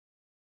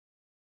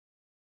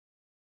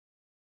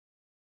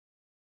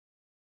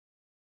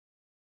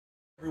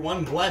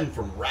Everyone, Glenn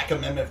from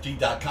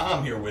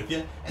MFG.com here with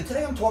you, and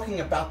today I'm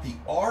talking about the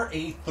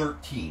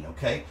RA-13,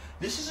 okay?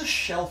 This is a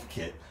shelf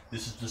kit.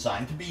 This is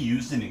designed to be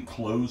used in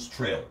enclosed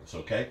trailers,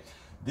 okay?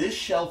 This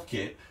shelf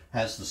kit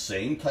has the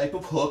same type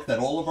of hook that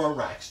all of our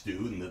racks do,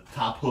 and the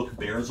top hook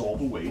bears all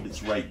the weight.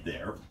 It's right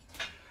there.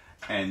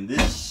 And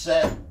this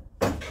set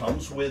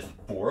comes with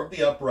 4 of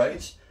the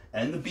uprights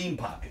and the beam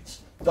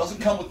pockets. It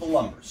doesn't come with the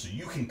lumber, so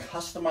you can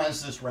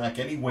customize this rack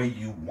any way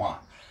you want.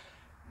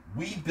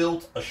 We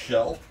built a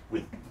shelf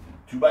with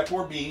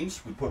 2x4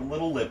 beams. We put a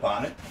little lip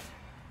on it.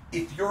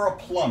 If you're a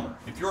plumber,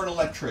 if you're an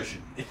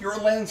electrician, if you're a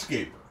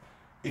landscaper,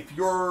 if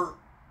you're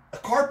a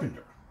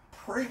carpenter,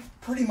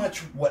 pretty much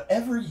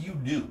whatever you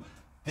do,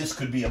 this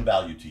could be of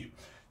value to you.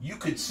 You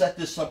could set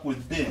this up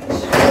with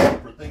bins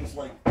for things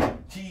like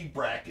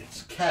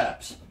T-brackets,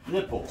 caps,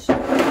 nipples, for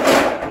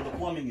the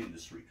plumbing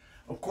industry.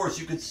 Of course,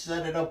 you could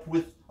set it up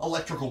with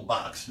electrical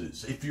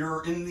boxes. If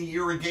you're in the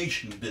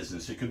irrigation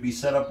business, it could be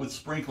set up with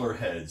sprinkler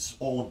heads,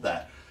 all of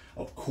that.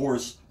 Of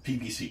course,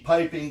 PVC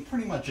piping,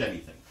 pretty much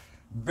anything.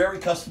 Very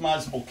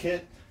customizable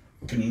kit.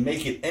 You can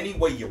make it any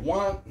way you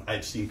want.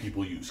 I've seen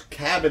people use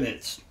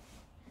cabinets,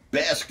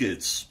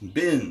 baskets,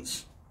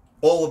 bins,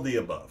 all of the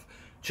above.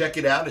 Check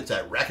it out. It's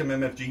at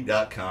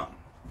RA-13.com.